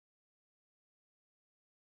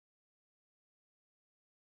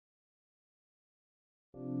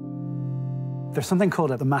There's something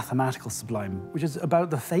called the mathematical sublime, which is about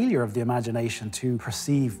the failure of the imagination to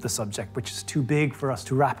perceive the subject, which is too big for us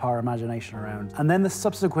to wrap our imagination around. And then the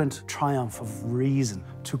subsequent triumph of reason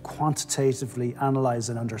to quantitatively analyze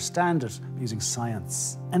and understand it using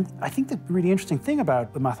science. And I think the really interesting thing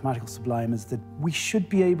about the mathematical sublime is that we should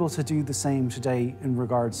be able to do the same today in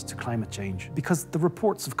regards to climate change, because the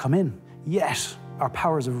reports have come in, yet our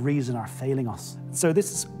powers of reason are failing us. So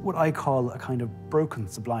this is what I call a kind of broken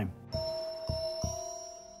sublime.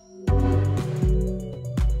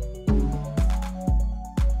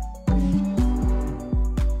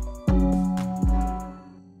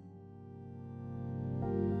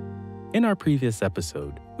 In our previous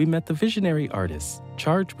episode, we met the visionary artists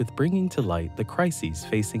charged with bringing to light the crises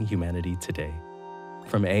facing humanity today.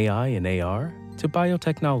 From AI and AR to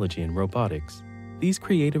biotechnology and robotics, these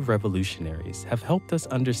creative revolutionaries have helped us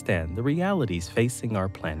understand the realities facing our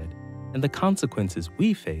planet and the consequences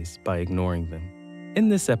we face by ignoring them. In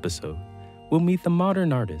this episode, we'll meet the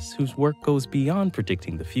modern artist whose work goes beyond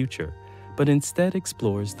predicting the future, but instead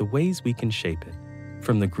explores the ways we can shape it.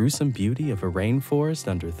 From the gruesome beauty of a rainforest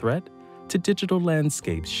under threat to digital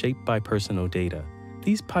landscapes shaped by personal data,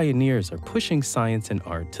 these pioneers are pushing science and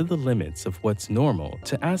art to the limits of what's normal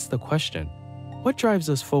to ask the question, what drives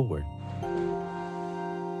us forward?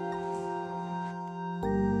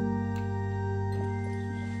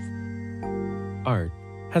 Art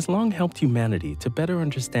has long helped humanity to better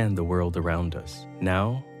understand the world around us.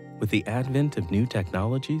 Now, with the advent of new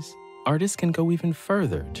technologies, artists can go even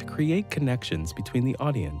further to create connections between the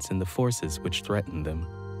audience and the forces which threaten them.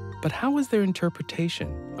 But how is their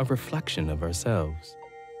interpretation a reflection of ourselves?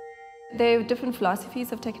 There are different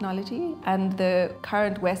philosophies of technology, and the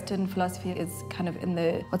current Western philosophy is kind of in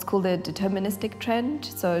the what's called the deterministic trend.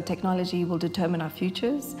 So technology will determine our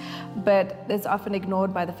futures, but it's often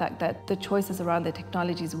ignored by the fact that the choices around the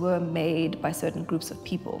technologies were made by certain groups of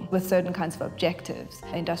people with certain kinds of objectives: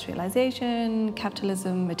 industrialization,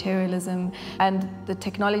 capitalism, materialism, and the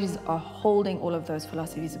technologies are holding all of those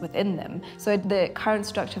philosophies within them. So the current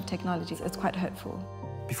structure of technology is quite hurtful.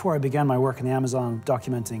 Before I began my work in the Amazon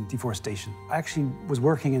documenting deforestation, I actually was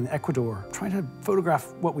working in Ecuador trying to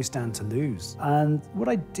photograph what we stand to lose. And what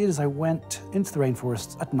I did is I went into the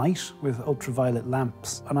rainforest at night with ultraviolet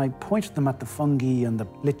lamps, and I pointed them at the fungi and the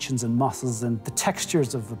lichens and mosses and the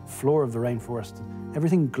textures of the floor of the rainforest.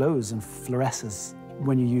 Everything glows and fluoresces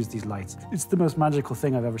when you use these lights. It's the most magical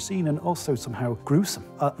thing I've ever seen, and also somehow gruesome.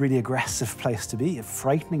 A really aggressive place to be, a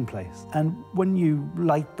frightening place. And when you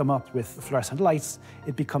light them up with fluorescent lights,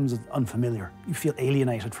 it becomes unfamiliar. You feel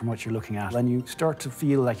alienated from what you're looking at, and you start to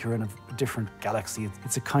feel like you're in a different galaxy.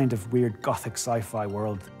 It's a kind of weird gothic sci-fi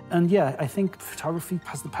world. And yeah, I think photography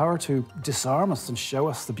has the power to disarm us and show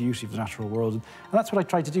us the beauty of the natural world. And that's what I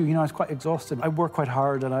tried to do. You know, I was quite exhausted. I work quite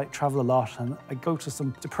hard and I travel a lot, and I go to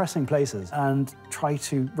some depressing places and try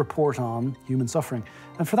to report on human suffering.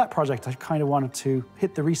 And for that project, I kind of wanted to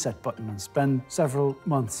hit the reset button and spend several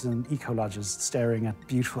months in eco-lodges staring at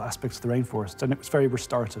beautiful aspects of the rainforest. And it was very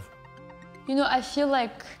restorative. You know, I feel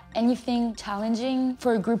like anything challenging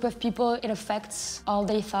for a group of people, it affects all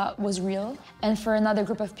they thought was real. And for another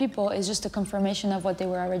group of people, it's just a confirmation of what they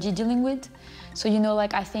were already dealing with. So, you know,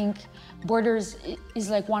 like I think borders is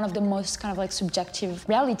like one of the most kind of like subjective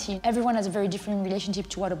reality. Everyone has a very different relationship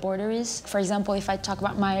to what a border is. For example, if I talk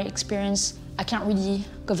about my experience, I can't really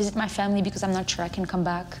go visit my family because I'm not sure I can come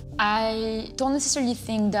back. I don't necessarily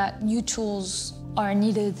think that new tools are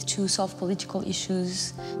needed to solve political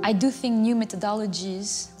issues. I do think new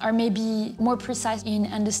methodologies are maybe more precise in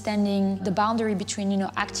understanding the boundary between, you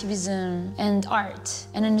know, activism and art,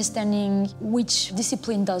 and understanding which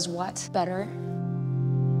discipline does what better.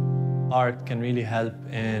 Art can really help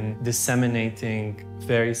in disseminating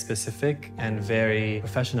very specific and very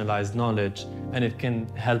professionalized knowledge, and it can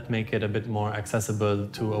help make it a bit more accessible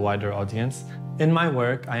to a wider audience. In my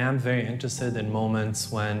work, I am very interested in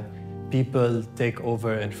moments when people take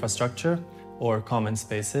over infrastructure or common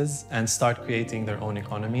spaces and start creating their own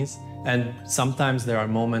economies. And sometimes there are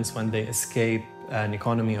moments when they escape an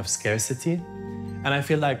economy of scarcity. And I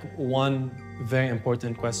feel like one very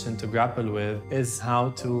important question to grapple with is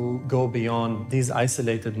how to go beyond these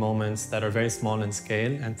isolated moments that are very small in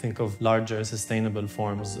scale and think of larger, sustainable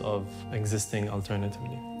forms of existing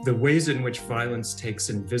alternatively. The ways in which violence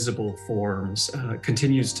takes invisible forms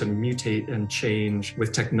continues to mutate and change.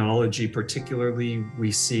 With technology particularly,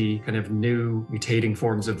 we see kind of new mutating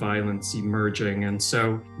forms of violence emerging. And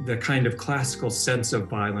so the kind of classical sense of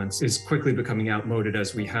violence is quickly becoming outmoded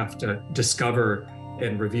as we have to discover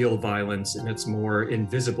and reveal violence in its more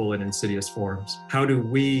invisible and insidious forms. How do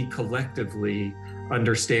we collectively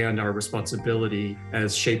understand our responsibility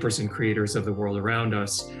as shapers and creators of the world around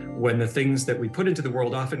us when the things that we put into the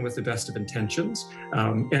world, often with the best of intentions,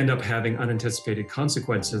 end up having unanticipated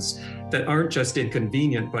consequences that aren't just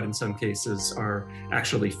inconvenient, but in some cases are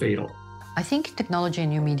actually fatal. I think technology and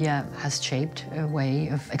new media has shaped a way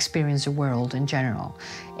of experiencing the world in general.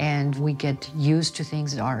 And we get used to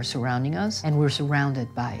things that are surrounding us, and we're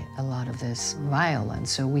surrounded by a lot of this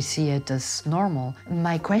violence. So we see it as normal.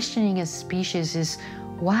 My questioning as a species is,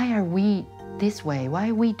 why are we this way?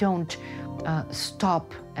 Why we don't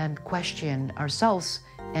stop and question ourselves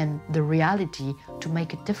and the reality to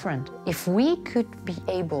make it different? If we could be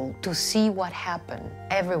able to see what happened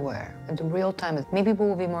everywhere in real time, maybe we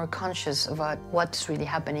will be more conscious about what's really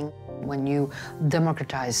happening. When you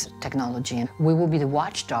democratize technology, and we will be the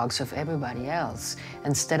watchdogs of everybody else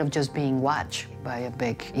instead of just being watched by a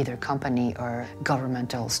big either company or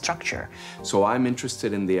governmental structure. So I'm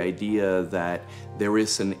interested in the idea that there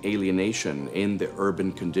is an alienation in the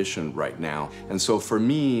urban condition right now. And so for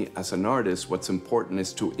me as an artist, what's important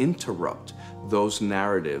is to interrupt those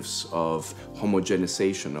narratives of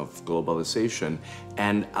homogenization, of globalization,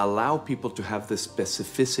 and allow people to have the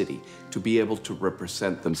specificity to be able to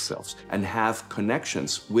represent themselves and have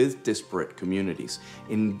connections with disparate communities.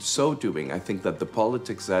 In so doing, I think that the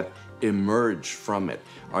politics that emerge from it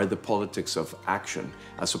are the politics of action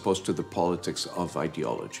as opposed to the politics of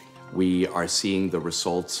ideology. We are seeing the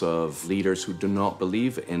results of leaders who do not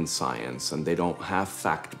believe in science and they don't have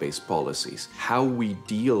fact-based policies. How we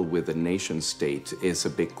deal with a nation state is a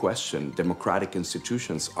big question. Democratic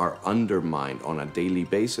institutions are undermined on a daily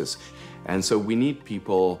basis. And so we need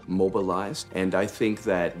people mobilized, and I think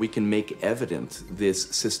that we can make evident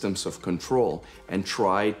these systems of control and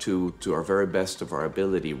try to our very best of our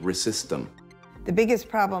ability, resist them. The biggest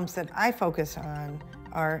problems that I focus on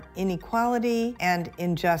are inequality and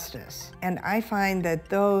injustice. And I find that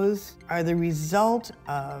those are the result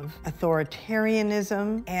of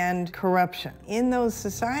authoritarianism and corruption. In those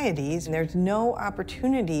societies, there's no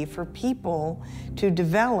opportunity for people to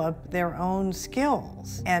develop their own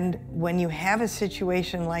skills. And when you have a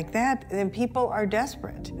situation like that, then people are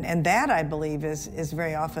desperate. And that, I believe, is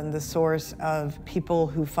very often the source of people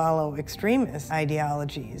who follow extremist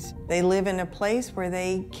ideologies. They live in a place where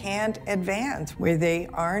they can't advance, where they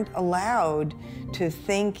aren't allowed to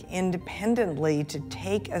think independently, to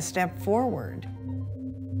take a step forward.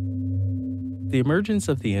 The emergence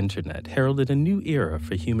of the internet heralded a new era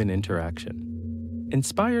for human interaction.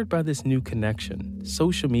 Inspired by this new connection,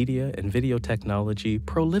 social media and video technology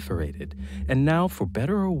proliferated, and now, for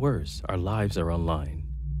better or worse, our lives are online.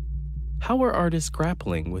 How are artists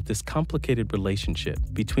grappling with this complicated relationship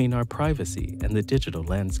between our privacy and the digital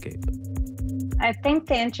landscape? I think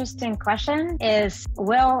the interesting question is,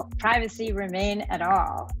 will privacy remain at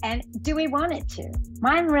all? And do we want it to?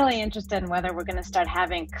 I'm really interested in whether we're going to start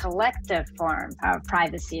having collective forms of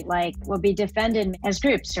privacy, like we'll be defended as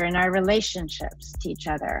groups or in our relationships to each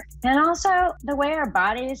other. And also the way our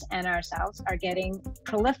bodies and ourselves are getting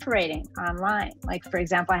proliferating online. Like, for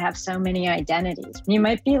example, I have so many identities. You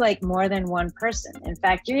might be like more than one person. In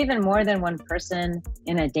fact, you're even more than one person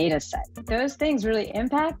in a data set. Those things really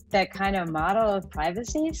impact that kind of model of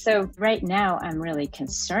privacy. So right now, I'm really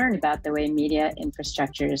concerned about the way media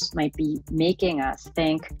infrastructures might be making us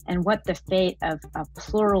think and what the fate of a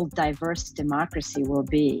plural, diverse democracy will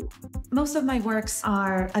be. Most of my works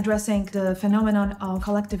are addressing the phenomenon of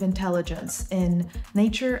collective intelligence in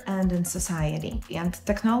nature and in society. And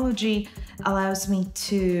technology allows me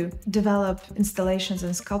to develop installations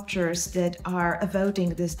and sculptures that are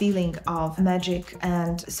evoking this feeling of magic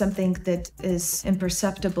and something that is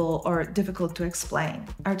imperceptible or difficult to explain.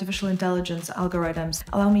 Artificial intelligence algorithms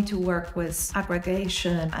allow me to work with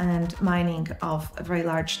aggregation and mining of very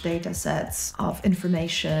large data sets of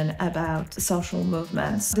information about social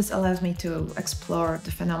movements. This allows me to explore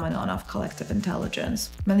the phenomenon of collective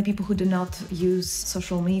intelligence. Many people who do not use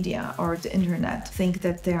social media or the internet think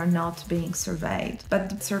that they are not being surveyed.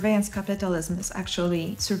 But surveillance capitalism is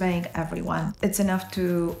actually surveying everyone. It's enough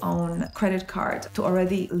to own a credit card to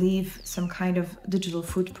already leave some kind of digital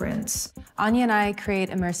footprints. Anya and I create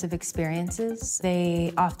immersive experiences.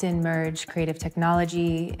 They often merge creative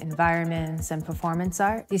technology, environments, and performance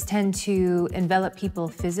art. These tend to envelop people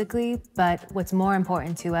physically, but what's more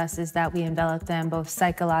important to us is that we envelop them both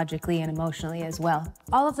psychologically and emotionally as well.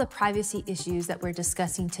 All of the privacy issues that we're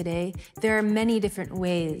discussing today, there are many different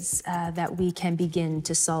ways that we can begin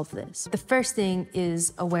to solve this. The first thing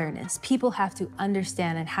is awareness. People have to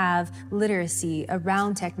understand and have literacy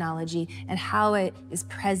around technology and how it is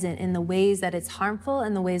present in the ways that it's harmful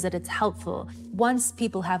and the ways that it's helpful. Once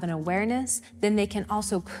people have an awareness, then they can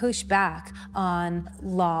also push back on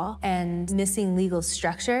law and missing legal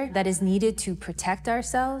structure that is needed to protect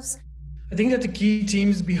ourselves. I think that the key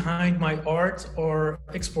themes behind my art are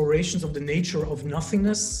explorations of the nature of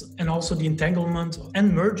nothingness and also the entanglement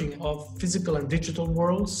and merging of physical and digital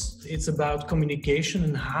worlds. It's about communication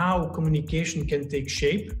and how communication can take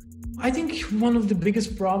shape. I think one of the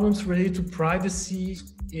biggest problems related to privacy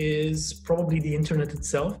is probably the internet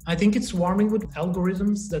itself. I think it's swarming with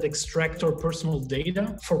algorithms that extract our personal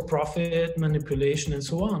data for profit, manipulation, and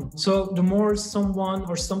so on. So the more someone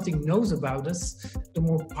or something knows about us, the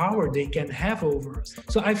more power they can have over us.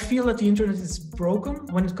 So I feel that the internet is broken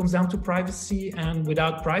when it comes down to privacy, and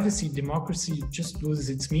without privacy, democracy just loses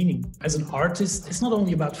its meaning. As an artist, it's not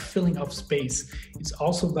only about filling up space, it's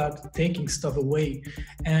also about taking stuff away.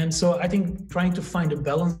 And so I think trying to find a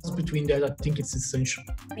balance between that, I think it's essential.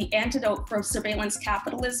 The antidote for surveillance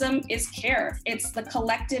capitalism is care. It's the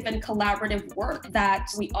collective and collaborative work that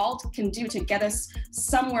we all can do to get us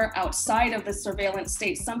somewhere outside of the surveillance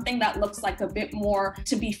state, something that looks like a bit more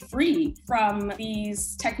to be free from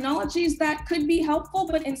these technologies that could be helpful,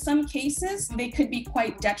 but in some cases, they could be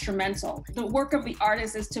quite detrimental. The work of the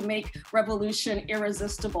artist is to make revolution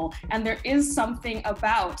irresistible. And there is something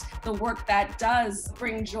about the work that does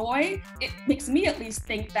bring joy. It makes me at least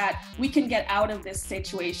think that we can get out of this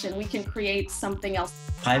situation. We can create something else.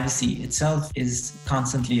 Privacy itself is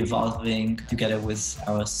constantly evolving together with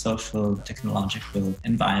our social, technological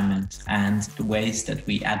environment, and the ways that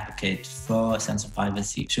we advocate for a sense of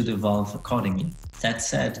privacy should evolve accordingly. That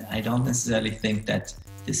said, I don't necessarily think that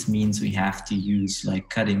this means we have to use like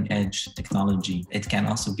cutting edge technology. It can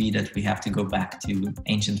also be that we have to go back to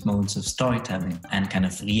ancient modes of storytelling and kind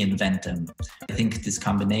of reinvent them. I think this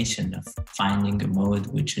combination of finding a mode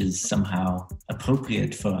which is somehow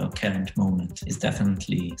appropriate for our current moment is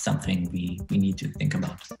definitely something we need to think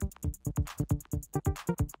about.